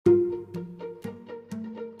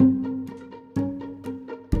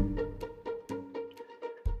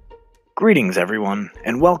Greetings, everyone,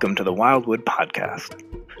 and welcome to the Wildwood Podcast.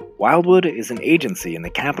 Wildwood is an agency in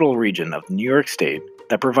the capital region of New York State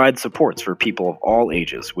that provides supports for people of all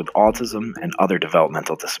ages with autism and other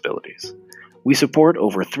developmental disabilities. We support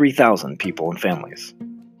over 3,000 people and families.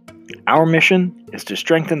 Our mission is to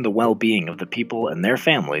strengthen the well-being of the people and their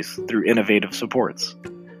families through innovative supports.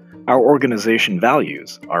 Our organization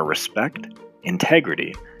values are respect,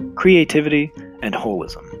 integrity, creativity, and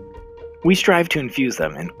holism. We strive to infuse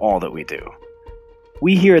them in all that we do.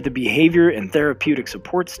 We here at the Behavior and Therapeutic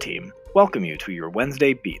Supports team welcome you to your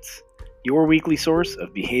Wednesday Beats, your weekly source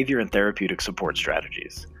of behavior and therapeutic support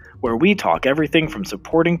strategies, where we talk everything from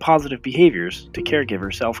supporting positive behaviors to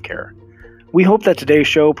caregiver self-care. We hope that today's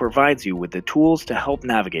show provides you with the tools to help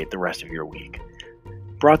navigate the rest of your week.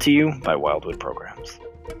 Brought to you by Wildwood Programs.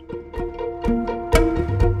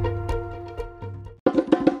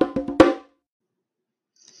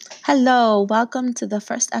 Hello, welcome to the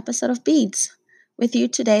first episode of Beats. With you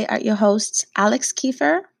today are your hosts Alex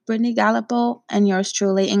Kiefer, Brittany Gallipo, and yours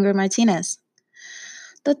truly, Ingrid Martinez.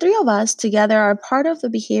 The three of us together are part of the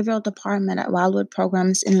behavioral department at Wildwood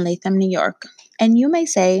Programs in Latham, New York. And you may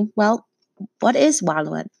say, well, what is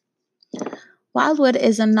Wildwood? Wildwood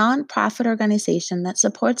is a non-profit organization that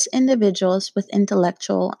supports individuals with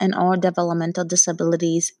intellectual and or developmental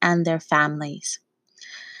disabilities and their families.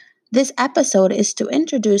 This episode is to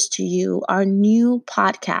introduce to you our new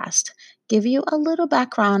podcast, give you a little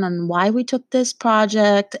background on why we took this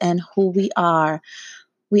project and who we are.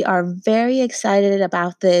 We are very excited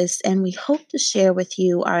about this, and we hope to share with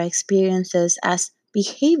you our experiences as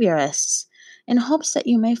behaviorists in hopes that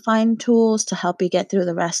you may find tools to help you get through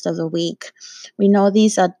the rest of the week. We know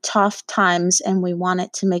these are tough times, and we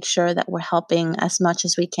wanted to make sure that we're helping as much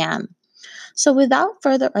as we can. So without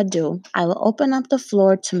further ado, I will open up the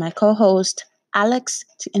floor to my co-host, Alex,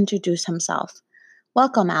 to introduce himself.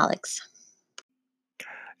 Welcome, Alex.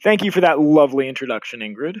 Thank you for that lovely introduction,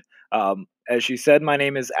 Ingrid. As she said, my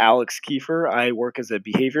name is Alex Kiefer. I work as a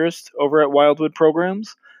behaviorist over at Wildwood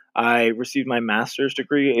Programs. I received my master's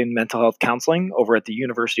degree in mental health counseling over at the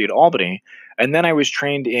University at Albany, and then I was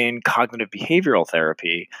trained in cognitive behavioral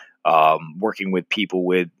therapy, working with people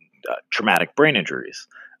with traumatic brain injuries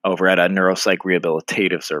over at a neuropsych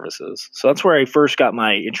rehabilitative services. So that's where I first got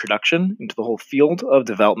my introduction into the whole field of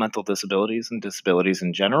developmental disabilities and disabilities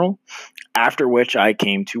in general, after which I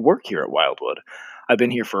came to work here at Wildwood. I've been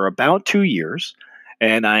here for about 2 years,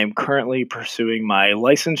 and I'm currently pursuing my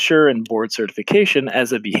licensure and board certification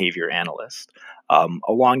as a behavior analyst.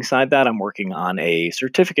 Alongside that, I'm working on a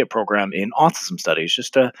certificate program in autism studies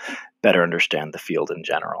just to better understand the field in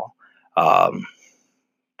general.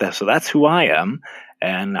 So that's who I am,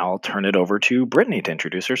 and I'll turn it over to Brittany to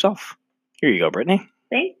introduce herself. Here you go, Brittany.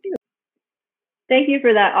 Thank you. Thank you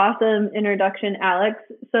for that awesome introduction, Alex.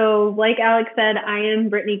 So like Alex said, I am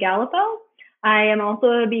Brittany Gallipo. I am also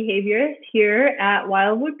a behaviorist here at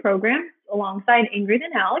Wildwood Programs alongside Ingrid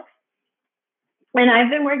and Alex. And I've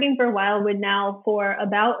been working for Wildwood now for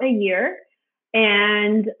about a year.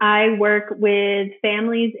 And I work with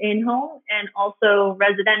families in-home and also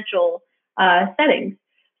residential settings.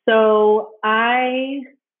 So I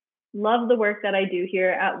love the work that I do here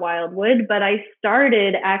at Wildwood, but I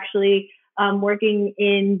started actually working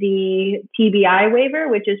in the TBI waiver,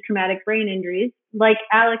 which is traumatic brain injuries, like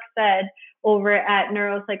Alex said, over at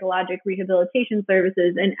Neuropsychologic Rehabilitation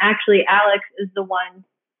Services. And actually, Alex is the one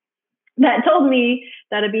that told me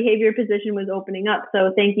that a behavior position was opening up.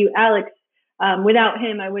 So thank you, Alex. Without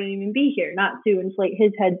him, I wouldn't even be here, not to inflate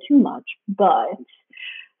his head too much, but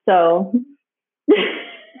so...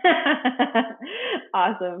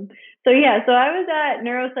 Awesome. So I was at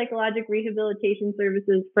Neuropsychologic Rehabilitation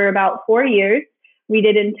Services for about 4 years. We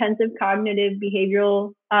did intensive cognitive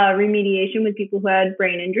behavioral remediation with people who had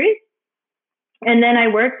brain injuries. And then I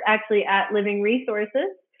worked actually at Living Resources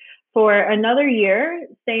for another year,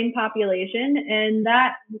 same population. And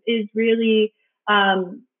that is really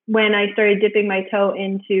when I started dipping my toe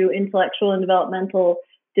into intellectual and developmental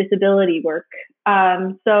disability work.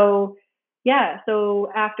 So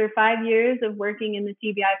after 5 years of working in the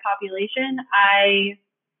TBI population, I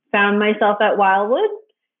found myself at Wildwood,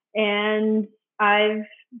 and I've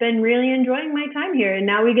been really enjoying my time here. And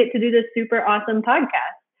now we get to do this super awesome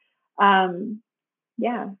podcast.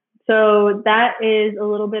 So that is a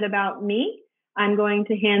little bit about me. I'm going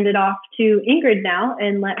to hand it off to Ingrid now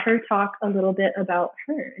and let her talk a little bit about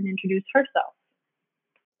her and introduce herself.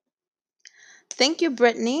 Thank you,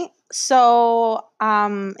 Brittany. So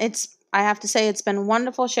I have to say it's been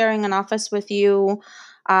wonderful sharing an office with you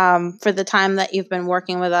for the time that you've been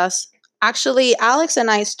working with us. Actually, Alex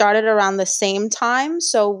and I started around the same time,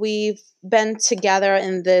 so we've been together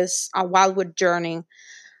in this Wildwood journey.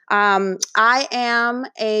 I am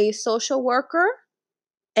a social worker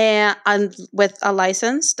and with a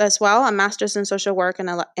license as well, a master's in social work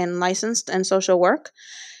and licensed in social work.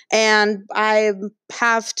 And I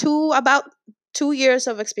have about 2 years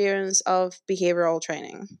of experience of behavioral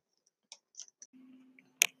training.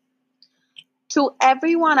 To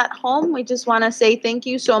everyone at home, we just want to say thank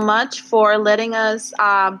you so much for letting us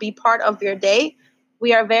be part of your day.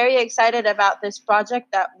 We are very excited about this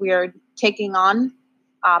project that we are taking on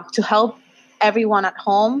to help everyone at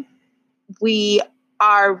home. We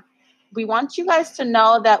want you guys to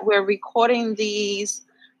know that we're recording these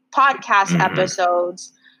podcast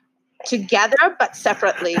episodes together but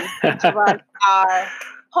separately. Each of us are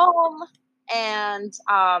home, and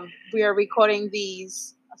we are recording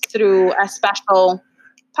these through a special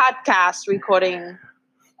podcast recording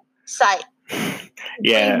site.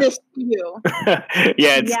 Yeah. Bring this to you.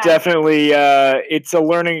 Yeah, it's definitely it's a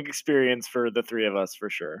learning experience for the three of us for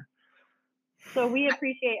sure. So we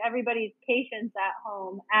appreciate everybody's patience at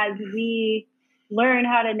home as we learn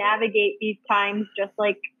how to navigate these times, just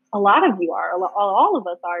like a lot of you are, all of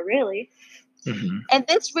us are, really. Mm-hmm. And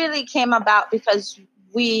this really came about because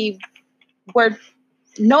we were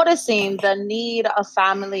noticing the need of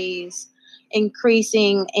families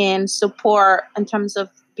increasing in support in terms of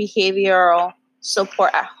behavioral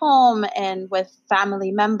support at home and with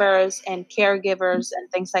family members and caregivers and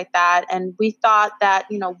things like that. And we thought that,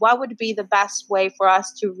 what would be the best way for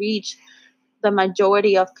us to reach the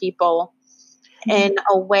majority of people in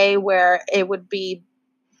a way where it would be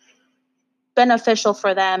beneficial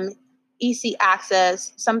for them, easy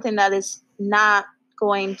access, something that is not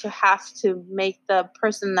going to have to make the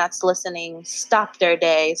person that's listening stop their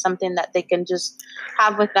day, something that they can just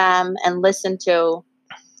have with them and listen to.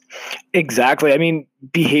 Exactly. I mean,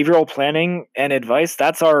 behavioral planning and advice,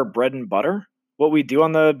 that's our bread and butter. What we do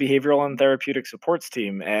on the behavioral and therapeutic supports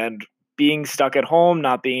team. And being stuck at home,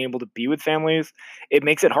 not being able to be with families, it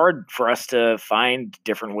makes it hard for us to find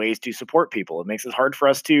different ways to support people. It makes it hard for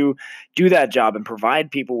us to do that job and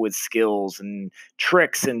provide people with skills and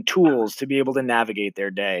tricks and tools to be able to navigate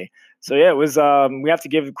their day. So yeah, it was. We have to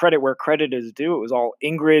give credit where credit is due. It was all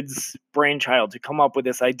Ingrid's brainchild to come up with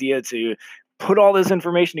this idea to put all this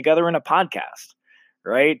information together in a podcast,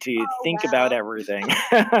 right? To think about everything,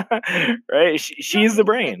 right? She's the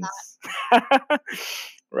brains,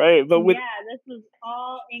 right? But this was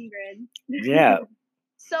all Ingrid. Yeah.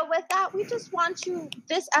 So with that, we just want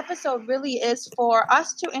this episode really is for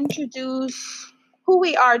us to introduce who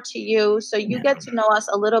we are to you, so you get to know us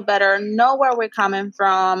a little better, know where we're coming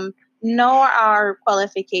from, know our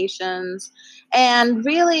qualifications, and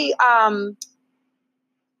really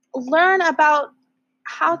learn about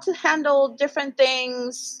how to handle different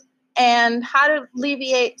things and how to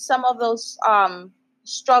alleviate some of those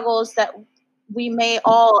struggles that we may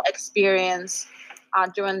all experience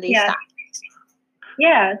during these times.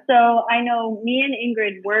 Yeah, so I know me and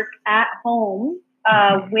Ingrid work at home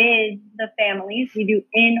with the families. We do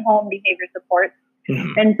in-home behavior support.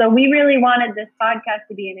 And so we really wanted this podcast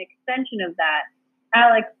to be an extension of that.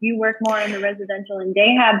 Alex, you work more in the residential and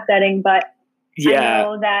day hab setting, but I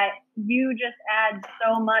know that you just add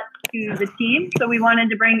so much to the team. So we wanted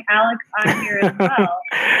to bring Alex on here as well.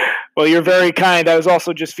 Well, you're very kind. I was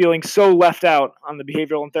also just feeling so left out on the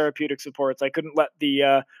behavioral and therapeutic supports. I couldn't let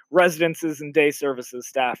the residences and day services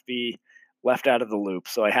staff be left out of the loop.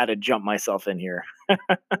 So I had to jump myself in here. No,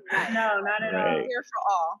 not at all. Here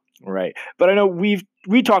for all. Right. But I know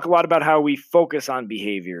we talk a lot about how we focus on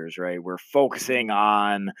behaviors, right? We're focusing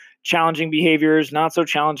on challenging behaviors, not so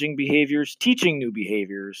challenging behaviors, teaching new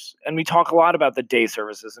behaviors. And we talk a lot about the day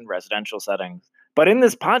services and residential settings. But in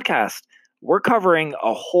this podcast, we're covering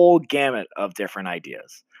a whole gamut of different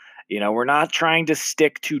ideas. We're not trying to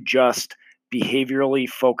stick to just behaviorally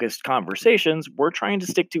focused conversations. We're trying to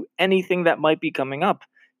stick to anything that might be coming up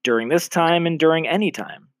during this time and during any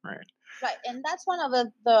time, right? Right, and that's one of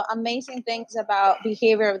the amazing things about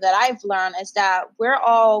behavior that I've learned is that we're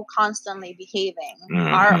all constantly behaving.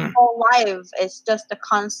 Our whole life is just a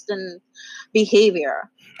constant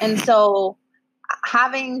behavior, and so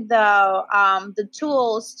having the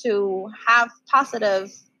tools to have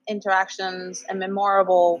positive interactions and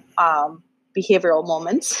memorable behavioral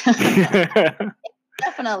moments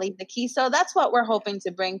definitely the key. So that's what we're hoping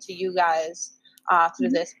to bring to you guys through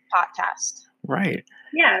this podcast. Right.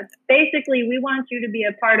 Yeah. Basically, we want you to be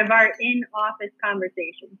a part of our in-office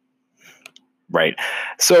conversation. Right.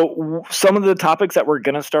 So some of the topics that we're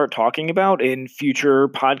going to start talking about in future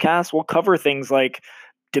podcasts will cover things like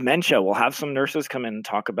dementia. We'll have some nurses come in and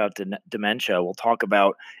talk about dementia. We'll talk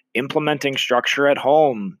about implementing structure at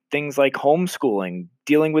home, things like homeschooling,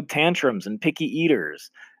 dealing with tantrums and picky eaters,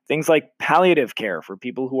 things like palliative care for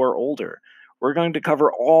people who are older. We're going to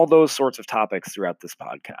cover all those sorts of topics throughout this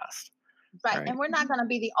podcast. Right. And we're not going to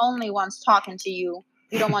be the only ones talking to you.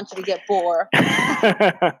 We don't want you to get bored. We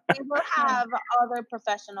will have other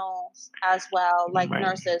professionals as well, like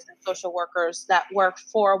nurses and social workers that work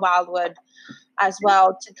for Wildwood as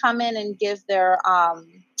well, to come in and give their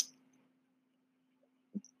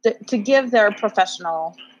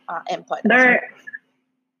professional input. Their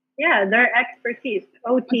expertise,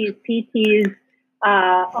 OTs, PTs,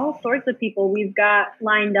 all sorts of people we've got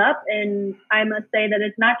lined up. And I must say that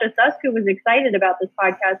it's not just us who was excited about this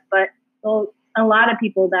podcast, but a lot of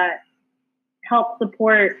people that help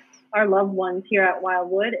support our loved ones here at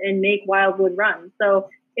Wildwood and make Wildwood run. So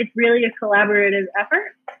it's really a collaborative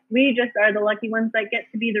effort. We just are the lucky ones that get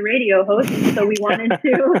to be the radio hosts. So we wanted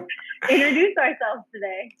to introduce ourselves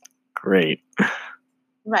today. Great.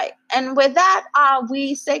 Right. And with that,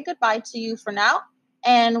 we say goodbye to you for now.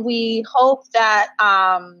 And we hope that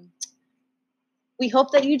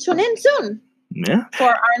you tune in soon for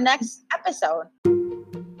our next episode.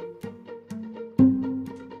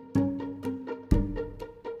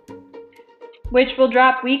 Which will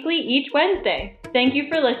drop weekly each Wednesday. Thank you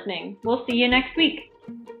for listening. We'll see you next week.